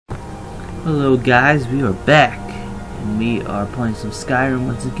Hello guys, we are back and we are playing some Skyrim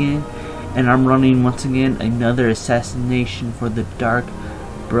once again, and I'm running once again another assassination for the Dark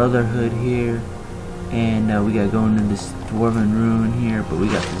Brotherhood here, and we gotta go into this dwarven ruin here, but we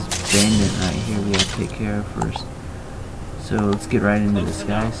got this bandit right here we gotta take care of first. So let's get right into this,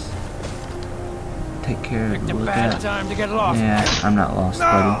 guys. Take care of the lookout. Yeah, I'm not lost,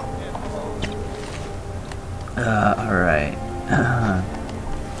 buddy. Alright.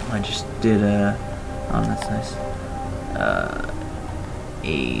 I just did oh, that's nice,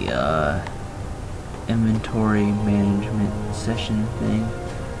 inventory management session thing.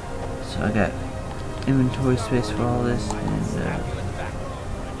 So I got inventory space for all this, and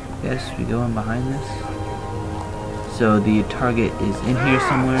guess we go in behind this. So the target is in here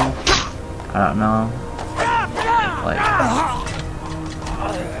somewhere. I don't know, like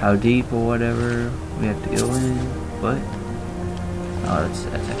how deep or whatever we have to go in, but oh, that's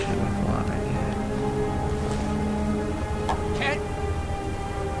actually worth a lot right here.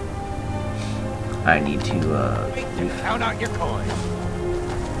 I need to count out your coins.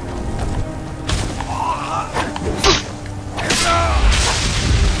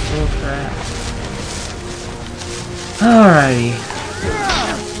 Oh crap. Alrighty.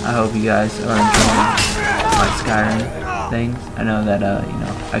 I hope you guys are enjoying my Skyrim things. I know that you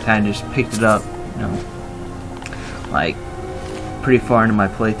know, I kinda just picked it up, you know, like pretty far into my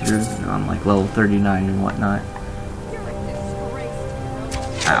playthrough. You know, I'm like level 39 and whatnot.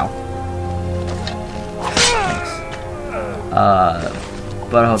 Ow. Thanks.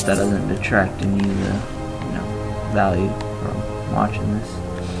 But I hope that doesn't detract any of the, you know, value from watching this.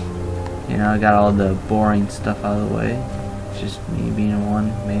 You know, I got all the boring stuff out of the way. It's just me being a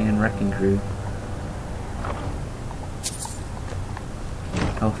one-man wrecking crew.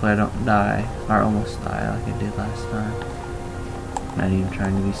 Hopefully I don't die, or almost die like I did last time. Not even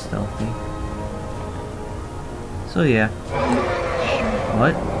trying to be stealthy. So yeah.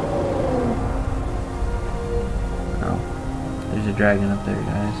 What? Oh. There's a dragon up there,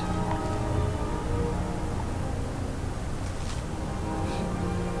 guys.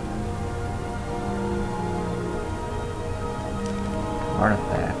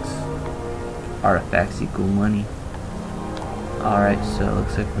 Artifacts. Artifacts equal money. Alright, so it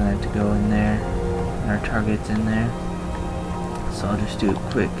looks like we're gonna have to go in there. Our target's in there. So I'll just do a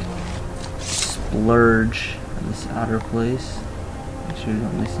quick splurge on this outer place. Make sure we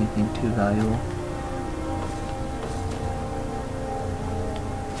don't miss anything too valuable.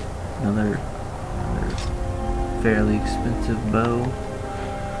 Another fairly expensive bow.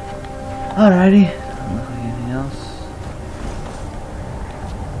 Alrighty. Doesn't look like anything else.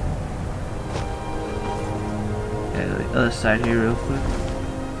 Yeah, go to the other side here real quick.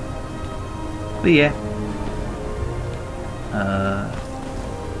 But yeah.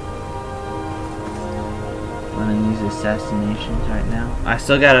 Running these assassinations right now. I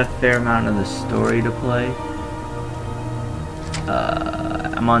still got a fair amount of the story to play.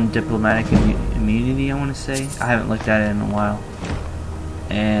 I'm on diplomatic immunity, I want to say. I haven't looked at it in a while,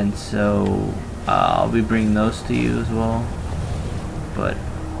 and so I'll be bringing those to you as well. But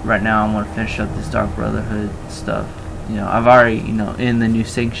right now I'm gonna finish up this Dark Brotherhood stuff. You know, I've already, you know, in the new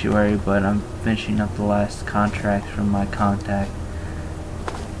sanctuary, but I'm finishing up the last contract from my contact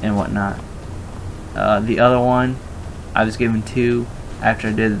and whatnot. The other one, I was given 2 after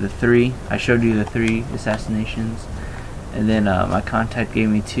I did the 3. I showed you the 3 assassinations, and then my contact gave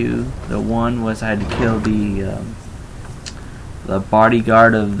me 2. The one was I had to kill the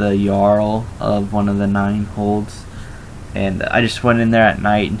bodyguard of the Jarl of one of the 9 holds. And I just went in there at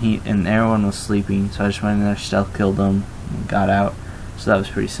night, and everyone was sleeping, so I just went in there, stealth killed them, and got out. So that was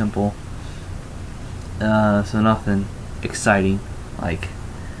pretty simple. So nothing exciting like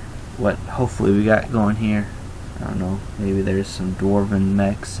what hopefully we got going here. I don't know, maybe there's some dwarven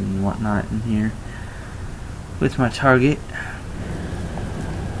mechs and whatnot in here with my target.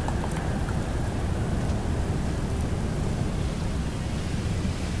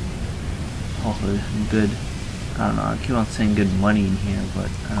 Hopefully there's some good, I don't know, I keep on saying good money in here, but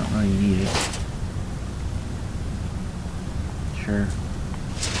I don't really need it. Sure.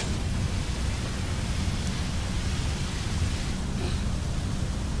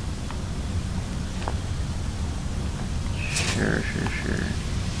 Sure.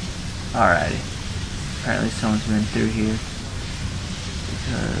 Alrighty. Apparently someone's been through here.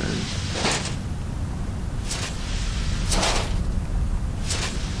 Because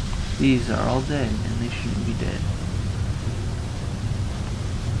these are all dead, and they shouldn't be dead.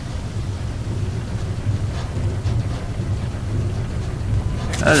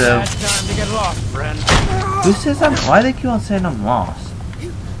 Hello. Bad time to get lost, friend. Who says I'm? Why do they keep on saying I'm lost?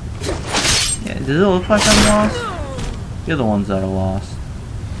 Yeah, does it look like I'm lost? You're the ones that are lost.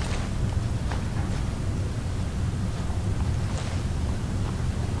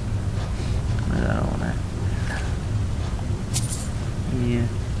 Where's that one at? Yeah.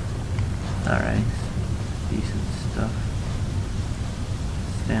 Alright. Decent stuff.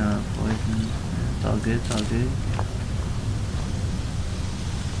 Stamina, poison. It's all good, it's all good.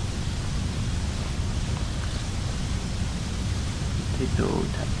 Potato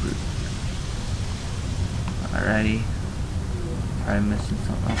taproot. Alrighty. Probably missing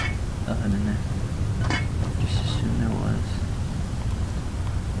something. Oh, nothing in there. Just assume there was.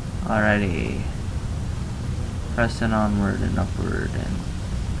 Alrighty. Pressing onward and upward and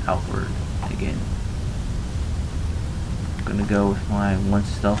outward again. I'm gonna go with my 1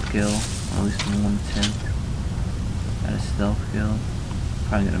 stealth kill, or at least 1 attempt at a stealth kill.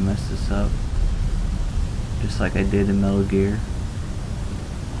 Probably gonna mess this up, just like I did in Metal Gear.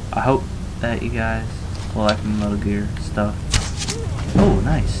 I hope that you guys will like my Metal Gear stuff. Oh,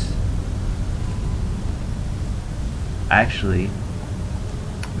 nice. Actually,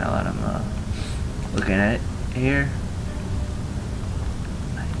 now that I'm looking at it here.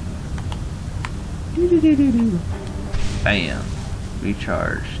 Bam.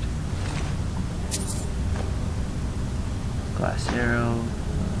 Recharged. Glass arrow.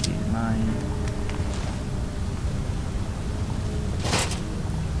 These mine.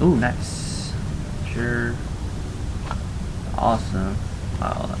 Ooh, nice. Sure. Awesome.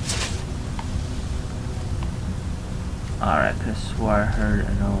 Alright, cause I swore I heard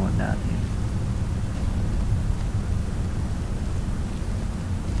another one down here.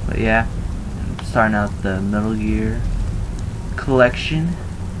 But yeah, I'm starting out the Metal Gear collection.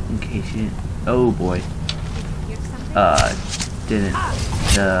 In case you didn't, oh boy, didn't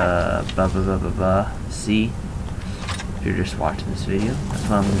see. If you're just watching this video, that's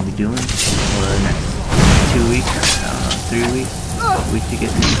what I'm going to be doing for the next 2 weeks, I don't know, 3 weeks, a week to get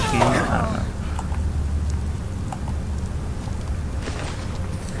through each game, I don't know.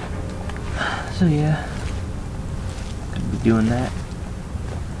 So yeah, going to be doing that,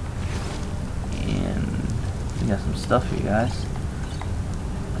 and we got some stuff for you guys.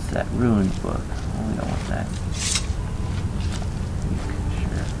 What's that ruined book? Oh, we don't want that.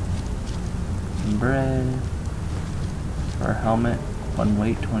 Sure. Some bread. Our helmet, 1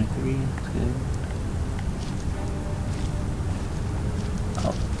 weight, 23, that's good.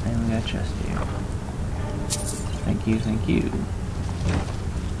 Oh, and we got a chest here. Thank you, thank you.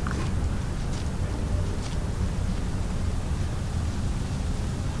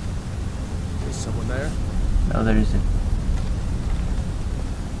 Is someone there? No, there isn't.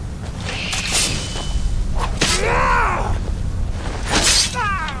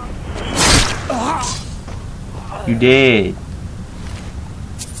 You did.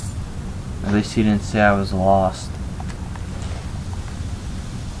 At least you didn't say I was lost.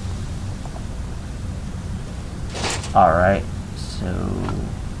 Alright, so...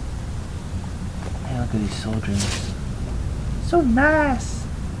 Man, look at these soldiers. So nice!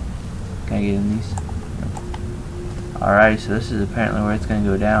 Can I get in these? No. Alright, so this is apparently where it's gonna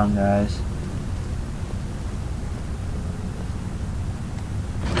go down, guys.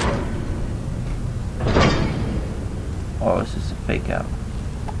 Or is this a fake out?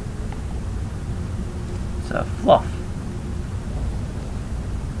 It's a fluff.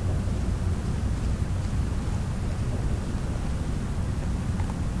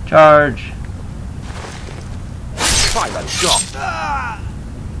 Charge! Fire shot!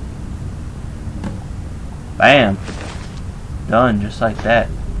 Bam! Done, just like that.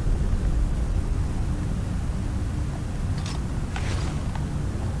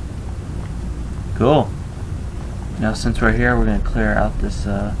 Cool. Now since we're here, we're going to clear out this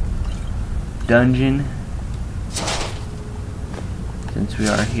dungeon. Since we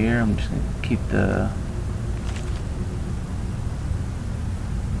are here, I'm just going to keep the...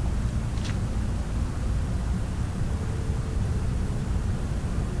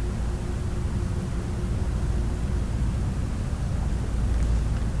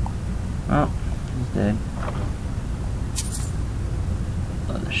 Oh, he's dead.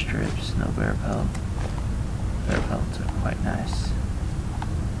 Leather strips, no bear pelt. Bear pelts are quite nice.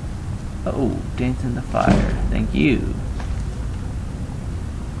 Oh, dance in the fire. Thank you.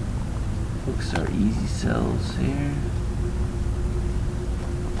 Books are easy sells here.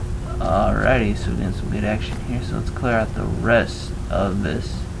 Alrighty, so we're getting some good action here. So let's clear out the rest of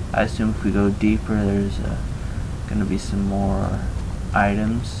this. I assume if we go deeper, there's gonna be some more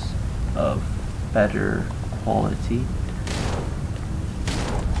items of better quality.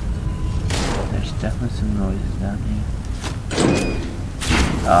 There's definitely some noises down here.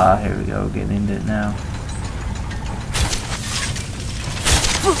 Here we go, we're getting into it now.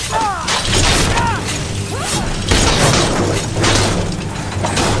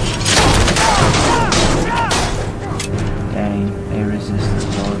 Dang, they resist as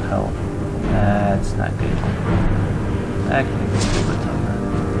well as hell. That's not good. That could be a little bit tougher.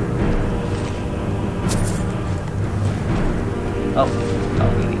 Oh,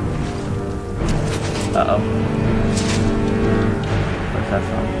 get it. Uh-oh. What's that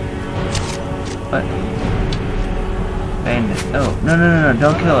from? What? Bandit. Oh, no,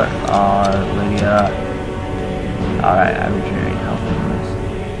 don't kill her. Aw, Lydia. Alright, I'm regenerating health anyways.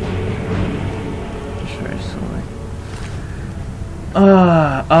 Just very slowly.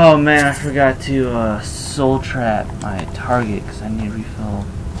 Oh man, I forgot to soul trap my target because I need to refill.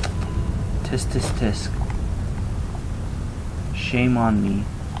 Tisk. Shame on me.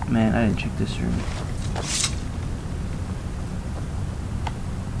 Man, I didn't check this room.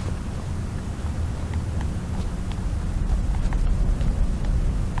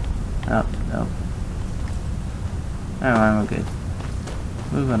 Oh, no. Never mind, we're good.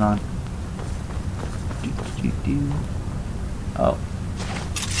 Moving on. Oh.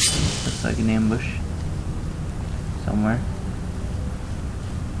 Looks like an ambush. Somewhere.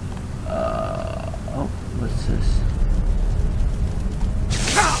 Oh, what's this?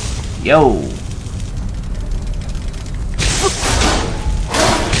 Yo!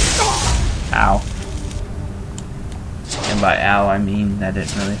 Ow. And by ow, I mean that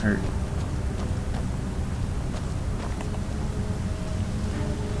didn't really hurt.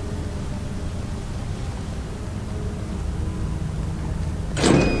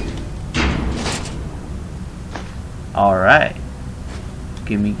 Alright.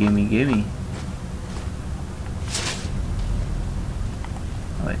 Gimme.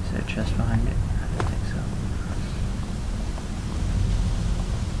 Oh wait, is there a chest behind it? I don't think so.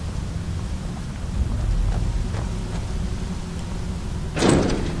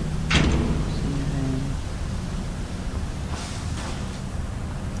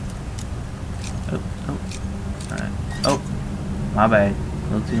 Oh. Alright. Oh, my bad. A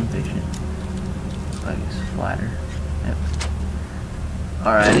little too impatient. Looks like it's flatter. Yep.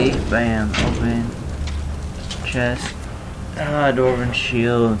 Alrighty, bam, open. Chest. Dwarven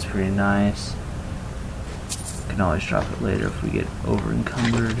shield, it's pretty nice. Can always drop it later if we get over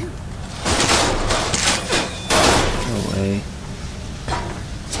encumbered. Go away.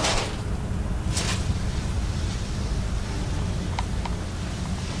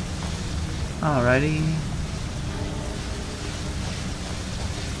 Alrighty.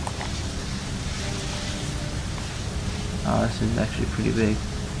 Oh, this is actually pretty big.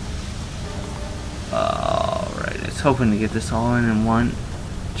 Alright, I was hoping to get this all in one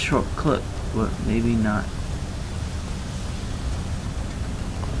short clip, but maybe not.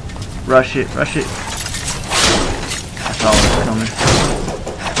 Rush it. I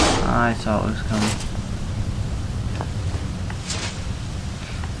saw it was coming.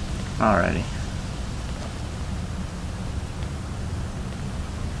 Alrighty.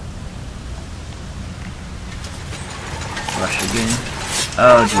 Rush again.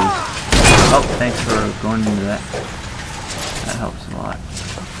 Oh jeez. Oh, thanks for going into that. That helps a lot.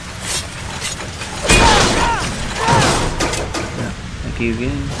 Yeah, thank you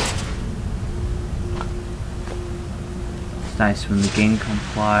again. It's nice when the game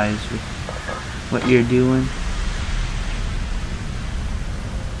complies with what you're doing.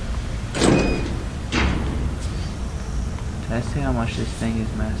 Did I say how much this thing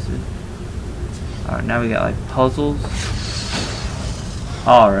is massive? Alright, now we got like puzzles.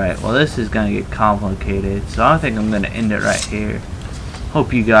 Alright, well this is gonna get complicated, so I think I'm gonna end it right here.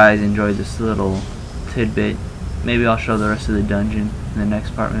 Hope you guys enjoyed this little tidbit. Maybe I'll show the rest of the dungeon in the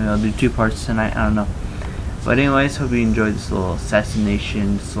next part. Maybe I'll do 2 parts tonight, I don't know. But anyways, hope you enjoyed this little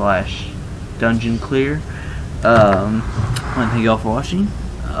assassination / dungeon clear. I want to thank you all for watching.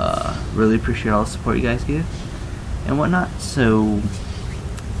 Really appreciate all the support you guys give and whatnot. So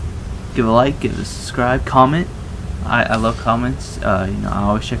give a like, give a subscribe, comment. I love comments. You know, I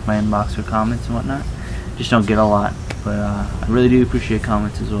always check my inbox for comments and whatnot. Just don't get a lot, but I really do appreciate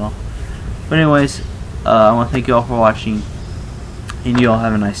comments as well. But anyways, I want to thank you all for watching, and you all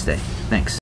have a nice day. Thanks.